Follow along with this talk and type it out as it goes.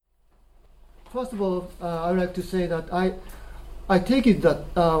First of all, I would like to say that I take it that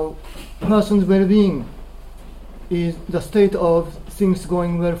person's well-being is the state of things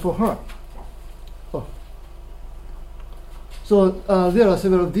going well for her. Oh. So there are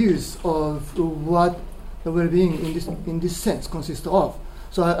several views of what the well-being in this sense consists of.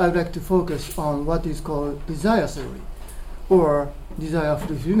 So I would like to focus on what is called desire theory, or desire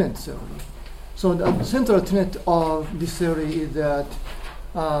fulfillment theory. So the central tenet of this theory is that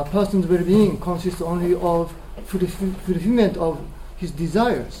person's well-being consists only of fulfillment of his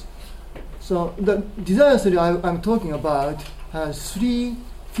desires. So the desire theory I'm talking about has three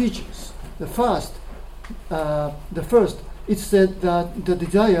features. The first, it said that the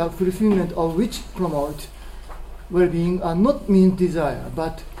desire fulfillment of which promote well-being are not mean desire,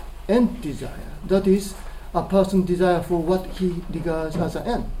 but end desire. That is, a person's desire for what he regards as an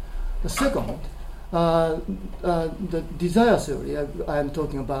end. The second, the desire theory I am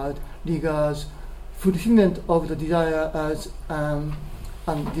talking about regards fulfillment of the desire as a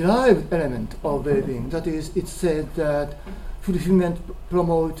derived element of well-being. That is, it says that fulfillment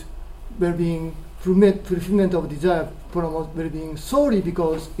promote well-being, fulfillment of desire promote well-being solely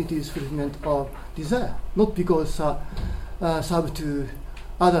because it is fulfillment of desire, not because sub to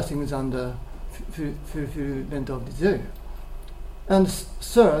other things under fulfillment of desire. And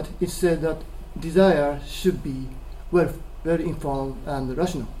third, it said that desire should be well informed and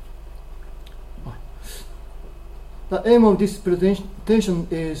rational. The aim of this presentation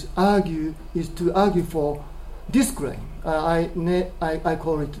is to argue for this claim. I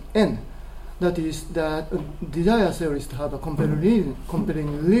call it N. That is, that desire theorists have a compelling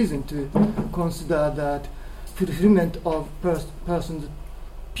reason to consider that fulfillment of person's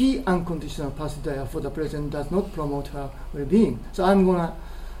P unconditional past desire for the present does not promote her well-being. So I'm going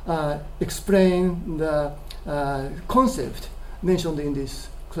to explain the concept mentioned in this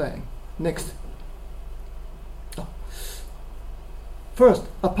claim. Next. First,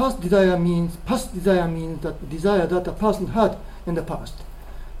 a past desire means that desire that a person had in the past,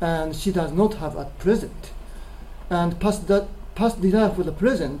 and she does not have at present. And past desire for the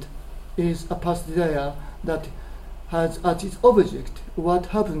present is a past desire that has as its object what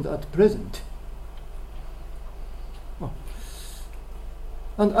happened at present. Oh.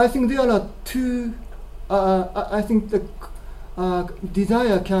 And I think there are two. I think the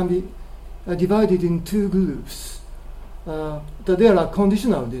desire can be divided in two groups. There are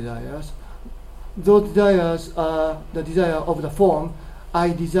conditional desires. Those desires are the desire of the form I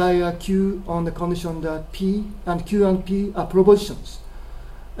desire Q on the condition that P and Q and P are propositions.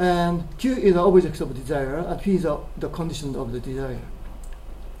 And Q is the object of desire, and P is the condition of the desire.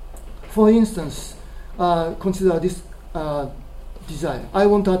 For instance, consider this desire. I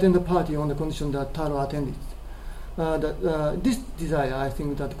want to attend the party on the condition that Taro attended. This desire, I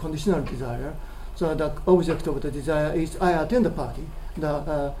think, that conditional desire. So the object of the desire is I attend the party.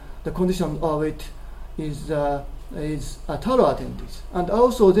 The condition of it is Taro attendance. And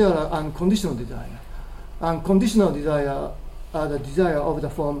also there are unconditional desire. Unconditional desire are the desire of the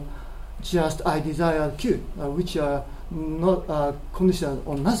form just I desire Q, which are not conditional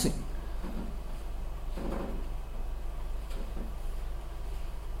on nothing.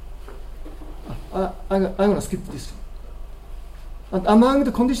 I'm going to skip this. And among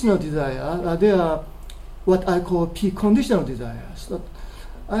the conditional desire, there are what I call P-conditional desires.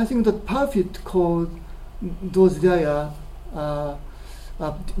 I think that Parfit called those desire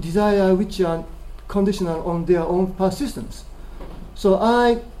which are conditional on their own persistence. So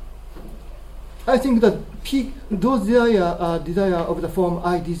I think that those desire are desire of the form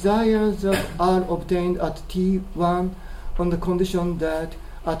I desire that are obtained at T1 on the condition that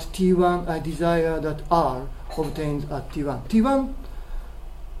at T1 I desire that are obtained at T1. T1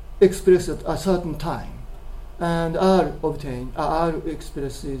 expressed at a certain time, and R obtained. R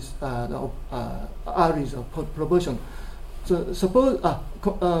expresses R is a proportion. So suppose,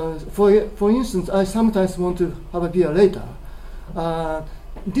 for instance, I sometimes want to have a beer later.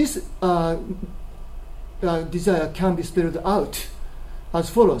 This desire can be spelled out as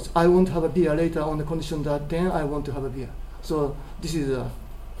follows: I want to have a beer later on the condition that then I want to have a beer. So this is a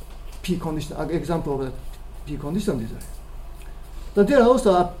P condition example of the P conditional desire. But there are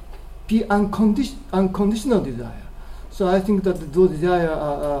also a P unconditional desire. So I think that those desire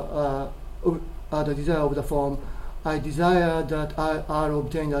are the desire of the form I desire that I are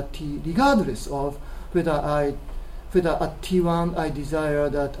obtained at T regardless of whether at T1 I desire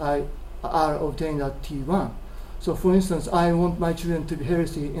that I are obtained at T1. So for instance, I want my children to be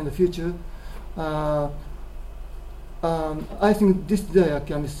healthy in the future. I think this desire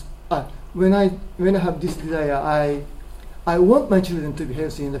can be when I have this desire, I want my children to be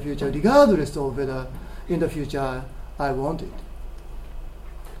healthy in the future, regardless of whether in the future I want it.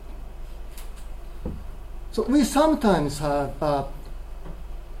 So we sometimes have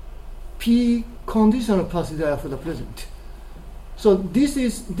P conditional past desire for the present. So this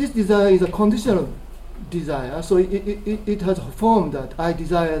desire is a conditional desire. So it has a form that I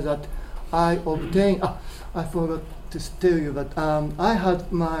desire that I obtain. I forgot to tell you, but I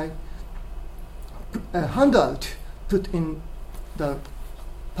had my handout put in the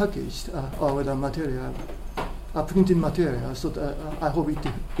package or the material, printed material. So I hope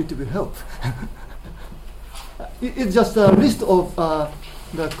it will help. It's just a list of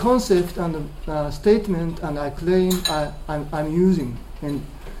the concept and statement and I claim I'm using in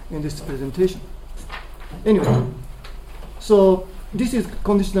this presentation. Anyway, so this is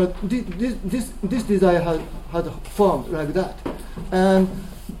conditional. This desire has a form like that, and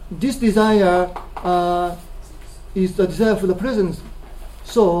this desire is the desire for the present.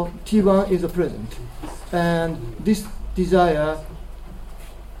 So T1 is the present, and this desire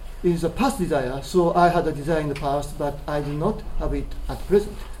is a past desire. So I had a desire in the past, but I did not have it at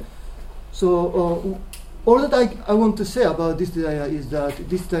present. So all that I want to say about this desire is that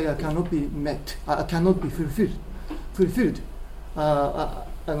this desire cannot be met, cannot be fulfilled.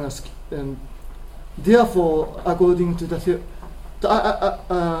 Therefore, according to the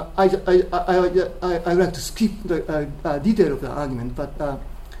I like to skip the detail of the argument, but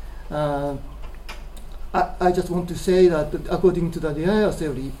I just want to say that according to the desire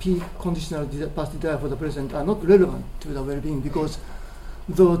theory, P conditional past desire for the present are not relevant to the well-being because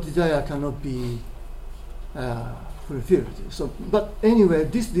those desire cannot be fulfilled. So, but anyway,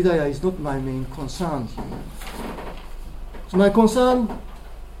 this desire is not my main concern here. So my concern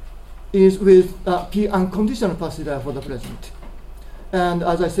is with P unconditional past desire for the present. And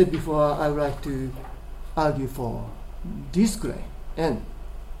as I said before, I would like to argue for this claim, N.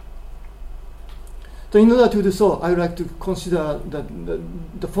 So in order to do so, I would like to consider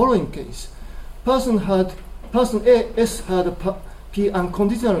the following case. Person A, S had a P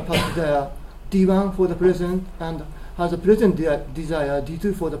unconditional past desire D1 for the present and has a present desire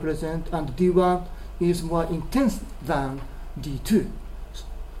D2 for the present, and D1 is more intense than D2.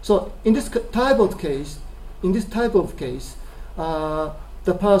 So in this type of case, the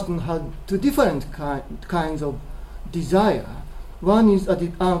person had two different kinds of desire. One is a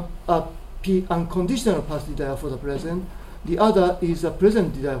P unconditional past desire for the present. The other is a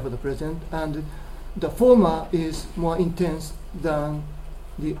present desire for the present, and the former is more intense than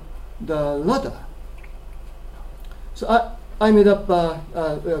the latter. So I made up a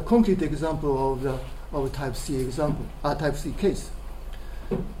concrete example of type C case.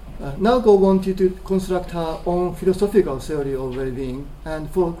 Naoko wanted to construct her own philosophical theory of well-being, and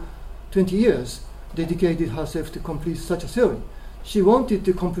for 20 years dedicated herself to complete such a theory. She wanted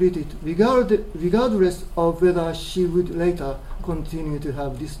to complete it regardless of whether she would later continue to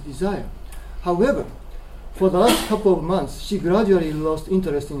have this desire. However, for the last couple of months, she gradually lost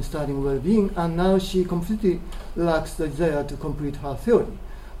interest in studying well-being, and now she completely lacks the desire to complete her theory,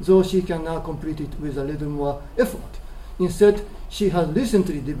 though she can now complete it with a little more effort. Instead, she has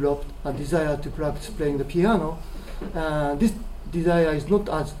recently developed a desire to practice playing the piano. This desire is not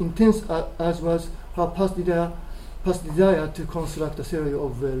as intense as was her past desire to construct a theory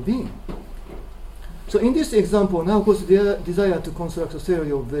of well-being. So in this example, Naoko's desire to construct a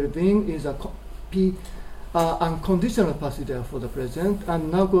theory of well-being is a P unconditional past desire for the present,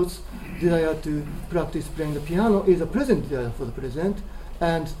 and Naoko's desire to practice playing the piano is a present desire for the present,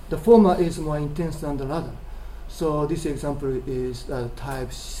 and the former is more intense than the latter. So this example is a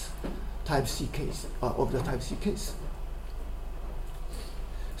type C case of the type C case.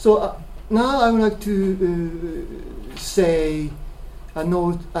 So now I would like to say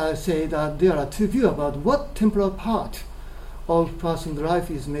that there are two views about what temporal part of person's life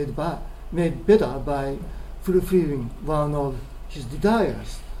is made better by fulfilling one of his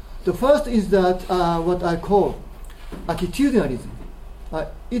desires. The first is that what I call attitudinalism.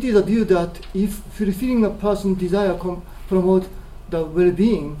 It is a view that if fulfilling a person's desire promotes the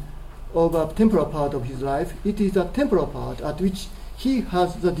well-being of a temporal part of his life, it is a temporal part at which he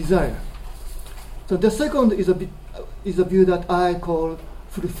has the desire. So the second is a view that I call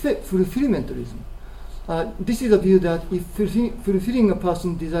fulfillmentalism. This is a view that if fulfilling a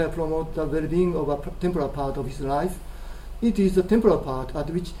person's desire promotes the well-being of a temporal part of his life, it is the temporal part at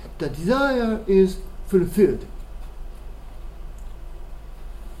which the desire is fulfilled.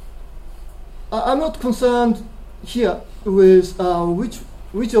 I'm not concerned here with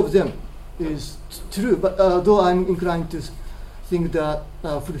which of them is true, but though I'm inclined to think that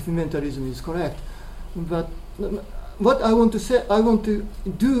fulfillmentalism is correct. But what I want to say, I want to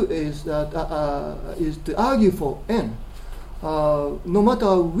do is that is to argue for n. No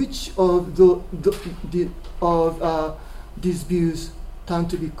matter which of these views turn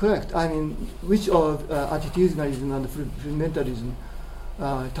to be correct. I mean, which of attitudinalism and fundamentalism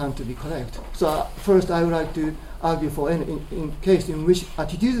turn to be correct. So first, I would like to argue for n in case in which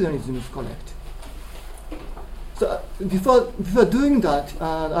attitudinalism is correct. So before doing that,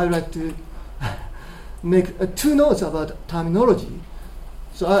 I would like to make two notes about terminology.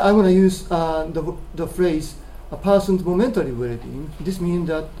 So I'm going to use the phrase "a person's momentary well-being." This means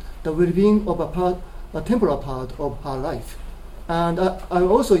that the well-being of a temporal part of her life, and I'm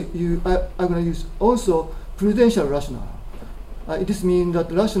going to use also prudential rationale. This means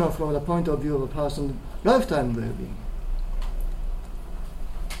that rational from the point of view of a person's lifetime well-being.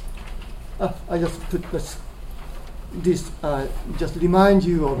 I just put this just remind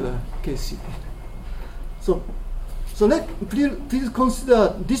you of the case C. So please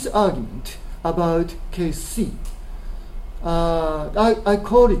consider this argument about case C. I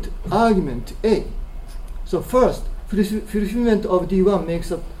call it argument A. So first, fulfillment of D1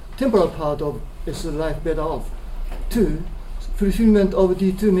 makes a temporal part of S life better off. 2, fulfillment of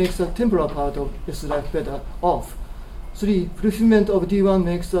D2 makes a temporal part of S life better off. 3, fulfillment of D1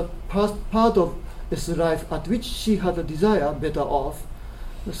 makes a part of S life at which she had a desire better off.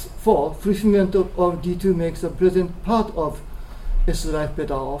 4, fulfillment of D2 makes a present part of S life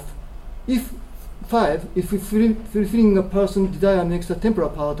better off. If fulfilling a person's desire makes a temporal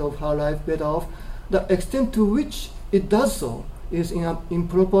part of her life better off, the extent to which it does so is in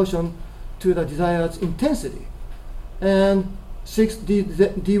proportion to the desire's intensity. And 6,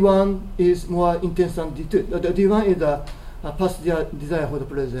 D1 is more intense than D2. The D1 is a past desire for the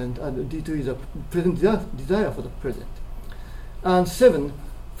present, and D2 is a present desire for the present. And 7,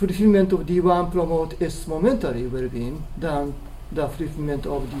 fulfillment of D1 promotes S momentary well-being than the fulfillment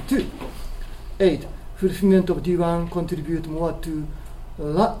of D2. 8, fulfillment of D1 contributes more to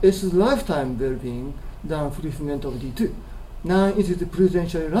S's lifetime well-being than fulfillment of D2. 9, it is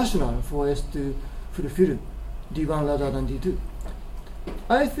prudentially rational for S to fulfill D1 rather than D2.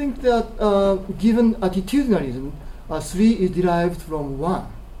 I think that given attitudinalism, 3 is derived from 1,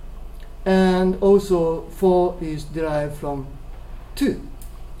 and also 4 is derived from 2.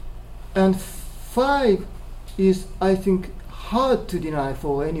 And 5 is, I think, hard to deny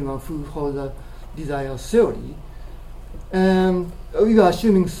for anyone who holds a desire theory. And we are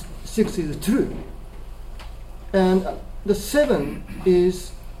assuming 6 is true. And the 7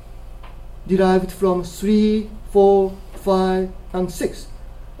 is derived from 3, 4, 5, and 6.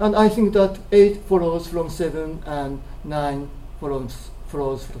 And I think that 8 follows from 7 and 9 follows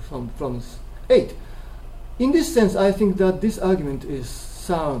from 8. In this sense, I think that this argument is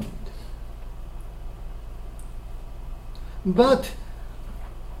sound. But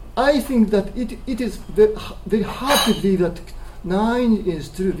I think that it is very hard to believe that 9 is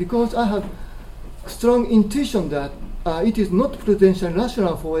true, because I have strong intuition that it is not prudentially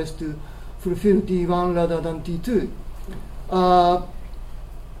rational for us to fulfill D1 rather than D2.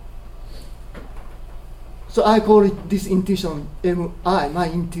 So I call it this intuition MI, my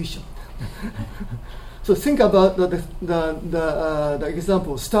intuition. So think about the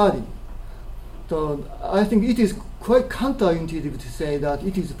example study. So I think it is quite counterintuitive to say that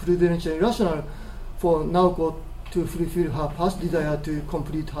it is prudentially rational for Naoko to fulfill her past desire to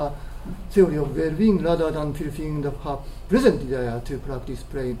complete her theory of well-being rather than fulfilling her present desire to practice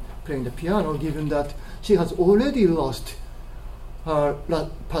playing the piano, given that she has already lost her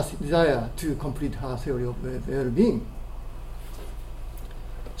past desire to complete her theory of well-being.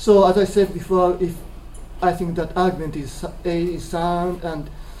 So as I said before, if I think that argument is sound and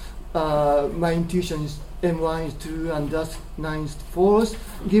my intuition is M1 is true and thus 9 is false,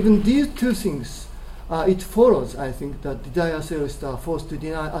 given these two things, it follows, I think, that desire theorists are forced to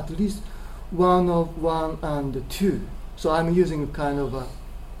deny at least one of 1 and 2. So I'm using kind of a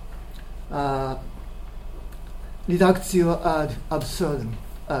reductio ad absurdum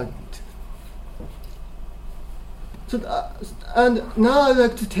argument. So, and now I'd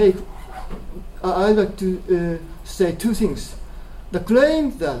like to say two things. The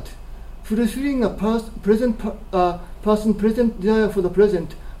claim that fulfilling a person's present desire for the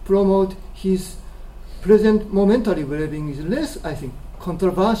present promote his present momentary well-being is less, I think,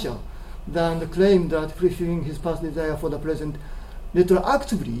 controversial than the claim that fulfilling his past desire for the present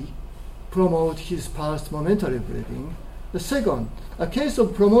retroactively promote his past momentary well-being. The second, a case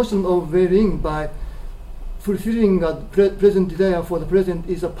of promotion of well-being by fulfilling a present desire for the present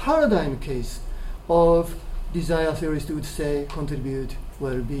is a paradigm case of desire theorists would say contribute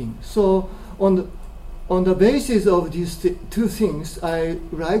well-being. So on on the basis of these two things, I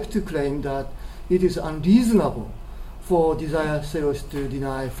like to claim that it is unreasonable for desire theorists to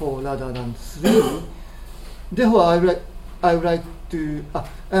deny 4 rather than 3. Therefore, I would like to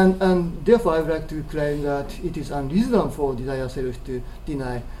therefore I would like to claim that it is unreasonable for desire theorists to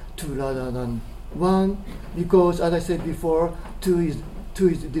deny 2 rather than 1, because, as I said before, 2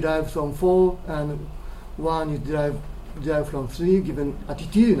 is derived from 4 and 1 is derived from 3, given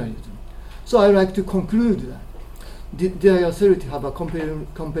attitudinalism. So I like to conclude that desire theorists have a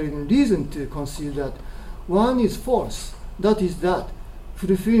compelling reason to consider that 1 is false. That is that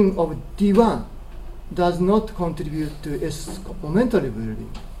fulfilling of D1 does not contribute to S momentary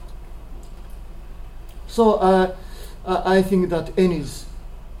well-being. So I think that N is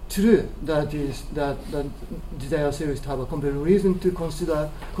true. That is that desire theorists have a compelling reason to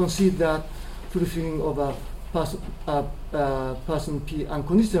concede that fulfilling of a person P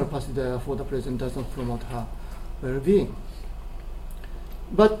unconditional passive desire for the present does not promote her well-being.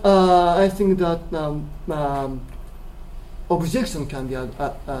 But I think that objection can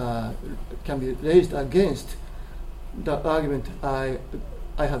be raised against the argument I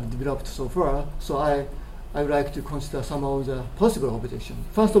have developed so far. So I would like to consider some of the possible objections.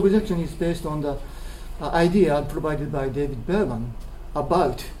 First objection is based on the idea provided by David Berman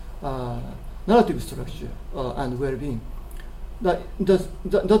about narrative structure and well-being. That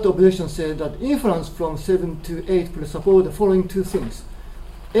objection says that inference from 7 to 8 presuppose the following two things.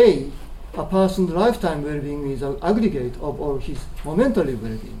 A person's lifetime well-being is an aggregate of all his momentary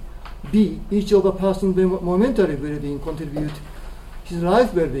well-being. B, each of a person's momentary well-being contributes his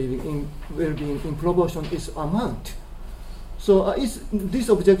life well-being in proportion its amount. So this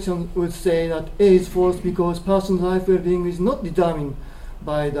objection would say that A is false because person's life well-being is not determined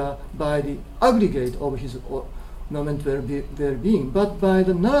by the aggregate of his momentary well-being, but by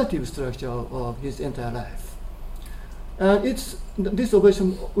the narrative structure of his entire life. And this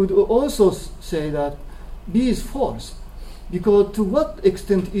objection would also say that B is false, because to what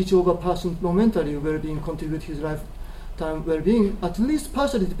extent each of a person's momentary well-being contributes his lifetime well-being at least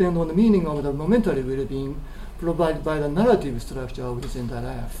partially depends on the meaning of the momentary well-being provided by the narrative structure of his entire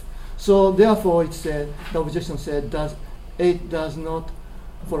life. So therefore, the objection said that 8 does not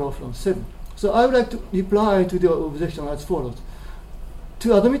follow from 7. So I would like to reply to the objection as follows.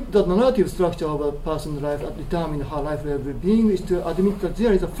 To admit that the narrative structure of a person's life determines her life well-being is to admit that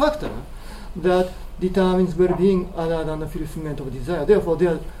there is a factor that determines well-being other than the fulfillment of desire. Therefore,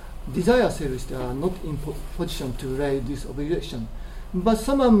 their desire theorists are not in position to raise this objection. But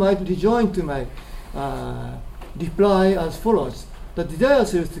someone might rejoin to my reply as follows. The desire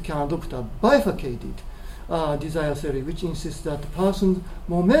theorists can adopt a bifurcated desire theory, which insists that the person's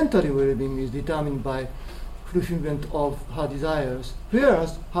momentary well-being is determined by fulfillment of her desires,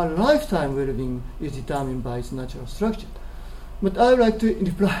 whereas her lifetime well-being is determined by its natural structure. But I would like to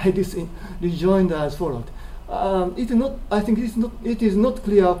reply this rejoinder as follows. It is not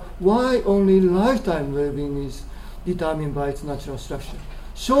clear why only lifetime well-being is determined by its natural structure.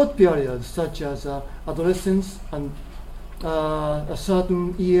 Short periods such as adolescence and a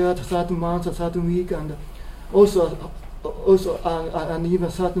certain year, a certain month, a certain week, and also and even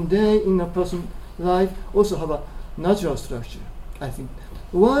a certain day in a person's life also have a natural structure, I think.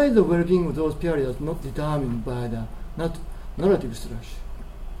 Why the well-being of those periods not determined by the narrative structure?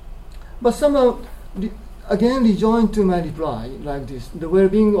 But somehow, again rejoin to my reply like this. The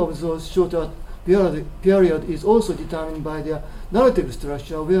well-being of those shorter period is also determined by their narrative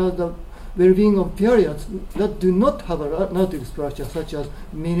structure, where the well-being of periods that do not have a narrative structure, such as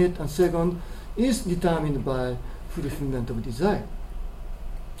minute and second, is determined by fulfillment of desire.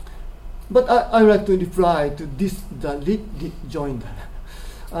 But I would like to reply to this, the rejoinder.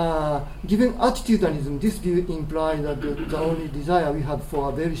 Given attitudinalism, this view implies that the only desire we have for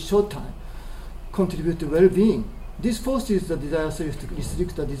a very short time contribute to well-being. This forces the desire theorists to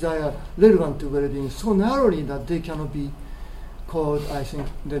restrict the desire relevant to well-being so narrowly that they cannot be called, I think,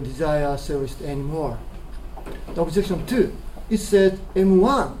 the desire theorist anymore. The objection 2, it said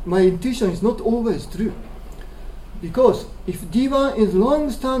M1, my intuition is not always true. Because if D1 is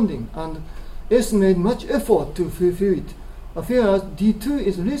long-standing and S made much effort to fulfill it, whereas D2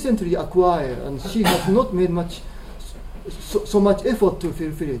 is recently acquired and she has not made so much effort to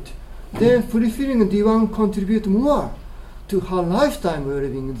fulfill it, then fulfilling D1 contributes more to her lifetime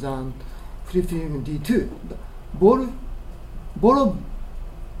well-being than fulfilling D2.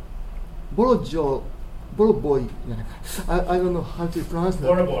 Boroboy, I don't know how to pronounce that.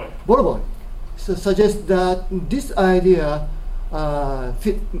 Boroboy. So suggests that this idea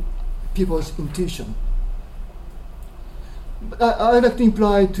fit people's intuition. I like to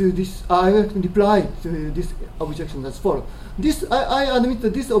imply to this. I like to reply to this objection as follows. I admit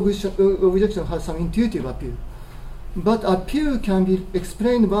that this objection has some intuitive appeal, but appeal can be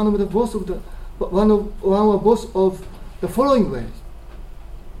explained one or both of the following ways.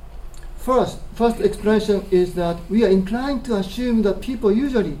 First explanation is that we are inclined to assume that people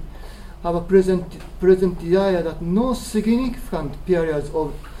usually have a present desire that no significant periods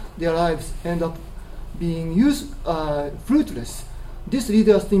of their lives end up being fruitless. This leads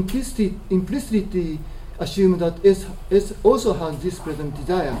us to implicitly assume that S also has this present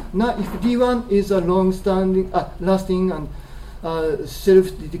desire. Now, if D1 is a lasting and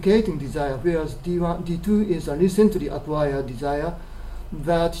self-dedicating desire, whereas D2 is a recently acquired desire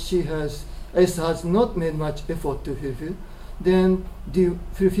that S has not made much effort to fulfill, then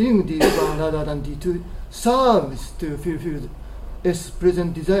fulfilling D1 rather than D2 serves to fulfill S'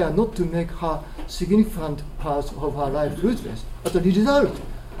 present desire not to make her significant parts of her life fruitless. As a result,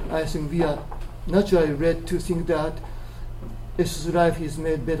 I think we are naturally led to think that S's life is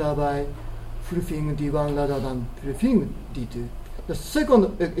made better by fulfilling D1 rather than fulfilling D2. The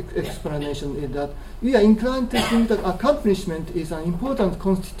second explanation is that we are inclined to think that accomplishment is an important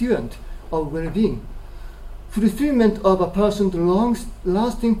constituent of well-being. Fulfillment of a person's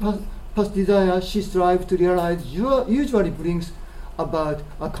long-lasting past desire she strives to realize usually brings about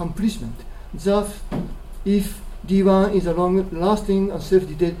accomplishment. Thus, if D1 is a long-lasting and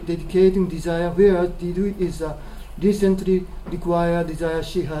self-dedicating desire, whereas D2 is a recently required desire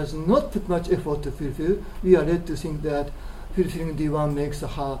she has not put much effort to fulfill, we are led to think that fulfilling D1 makes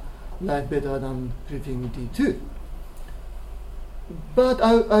her life better than fulfilling D2. But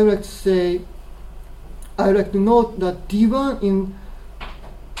I like to note that D1 in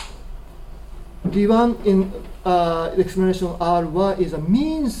explanation R1 is a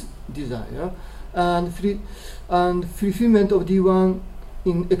means desire, and fulfillment of D1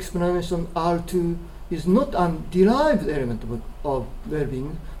 in explanation R2 is not a derived element of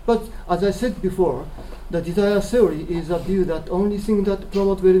well-being. But as I said before, the desire theory is a view that only thing that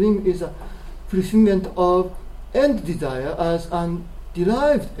promotes well-being is a fulfillment of end desire as an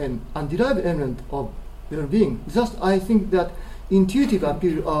derived element of well-being. Thus, I think that intuitive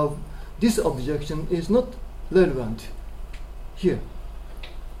appeal of this objection is not relevant here.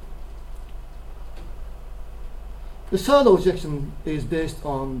 The third objection is based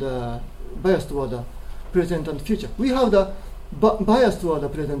on the bias toward the present and future. We have the bias toward the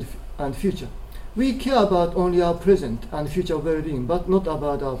present and future. We care about only our present and future well-being, but not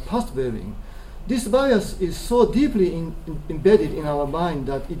about our past well-being. This bias is so deeply embedded in our mind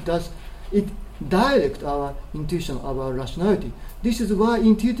that it directs our intuition of our rationality. This is why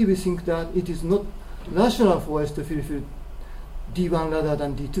intuitively think that it is not rational for us to fulfill D1 rather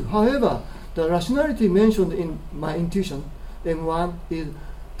than D2. However, the rationality mentioned in my intuition, M1, is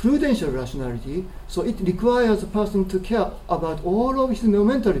prudential rationality, so it requires a person to care about all of his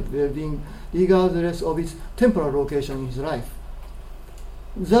momentary well-being regardless of its temporal location in his life.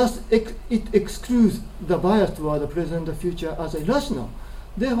 Thus, it excludes the bias toward the present and future as irrational.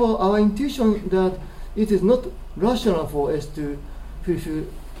 Therefore, our intuition that it is not rational for us to fulfill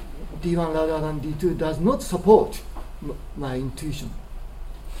D1 rather than D2 does not support my intuition.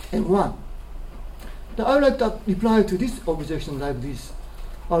 M1. I would like to reply to this objection like this.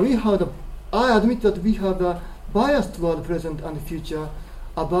 I admit that we have a bias toward the present and future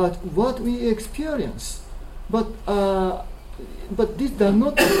about what we experience, but this does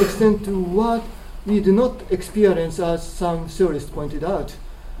not extend to what we do not experience, as some theorists pointed out.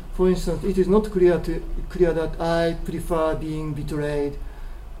 For instance, it is not clear that I prefer being betrayed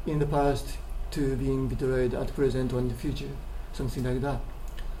in the past to being betrayed at present or in the future, something like that.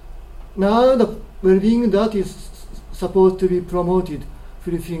 Now, the well-being that is supposed to be promoted,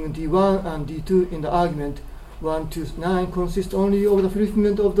 fulfilling D1 and D2 in the argument 1 to 9 consists only of the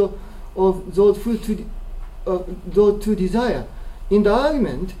fulfillment of those two desires. In the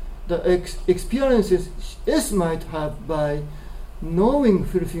argument, the experiences S might have by knowing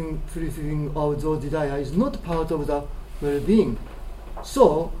fulfilling of those desires is not part of the well-being.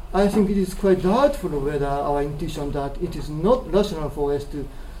 So, I think it is quite doubtful whether our intuition that it is not rational for us to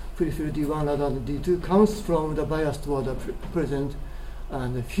fulfill D1 rather than D2 comes from the bias toward the present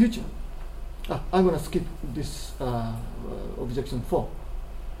and the future. I'm going to skip this objection 4.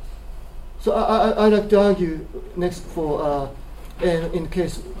 So I'd like to argue next for in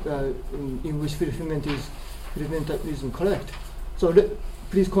case in which fulfillment is correct. So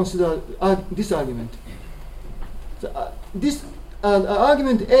please consider this argument. So, this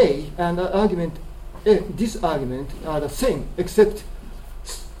argument A and argument A, this argument are the same, except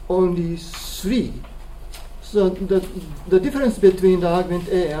only three So the difference between the argument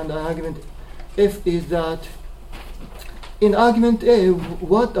A and the argument F is that in argument A,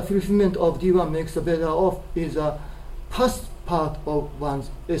 what the fulfillment of D1 makes the better of is a past part of one's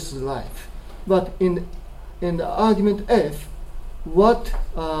S life. But in the argument F, what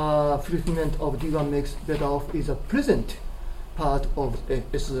fulfillment of D1 makes better of is a present part of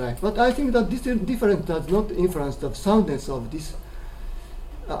S life. But I think that this difference does not influence the soundness of this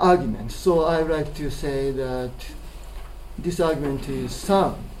argument. So I like to say that this argument is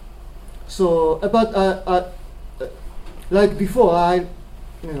sound. So, but like before, I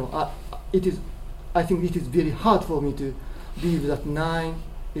think it is very hard for me to believe that 9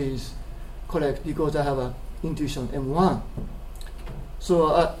 is correct because I have an intuition M1.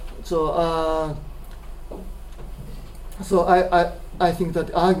 So I think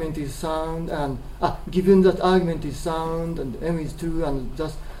that argument is sound, and given that argument is sound and M is true and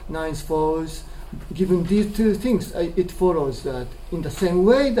just 9 is false, given these two things, it follows that in the same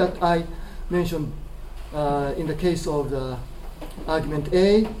way that I mentioned in the case of the argument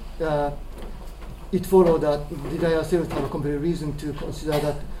A, it follows that desire cells have a complete reason to consider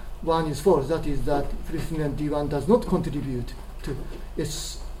that 1 is false. That is that fulfillment D1 does not contribute to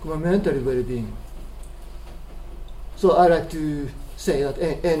its momentary well-being. So I like to say that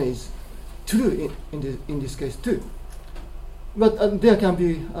N is true in this case too. But there can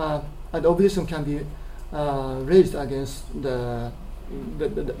be an objection can be raised against the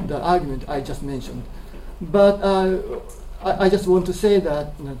argument I just mentioned. But I just want to say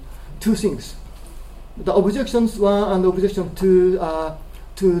that two things. The objections 1 and objection 2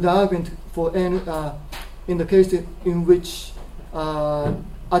 to the argument for N in the case in which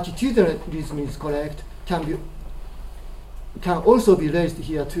attitudinalism is correct can also be raised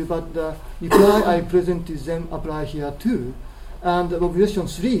here too, but the reply I present to them apply here too, and the objection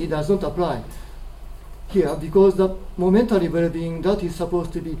 3 does not apply here because the momentary well-being that is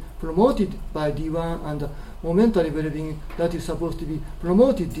supposed to be promoted by D1 and the momentary well-being that is supposed to be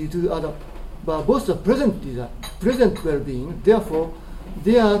promoted D2 are both the present well-being. Therefore,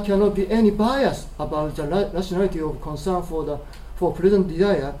 there cannot be any bias about the rationality of concern for present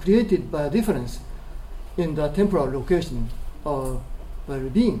desire created by a difference in the temporal location of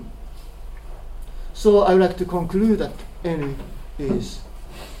well-being. So I would like to conclude that N is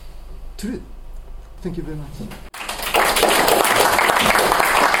true. Thank you very much.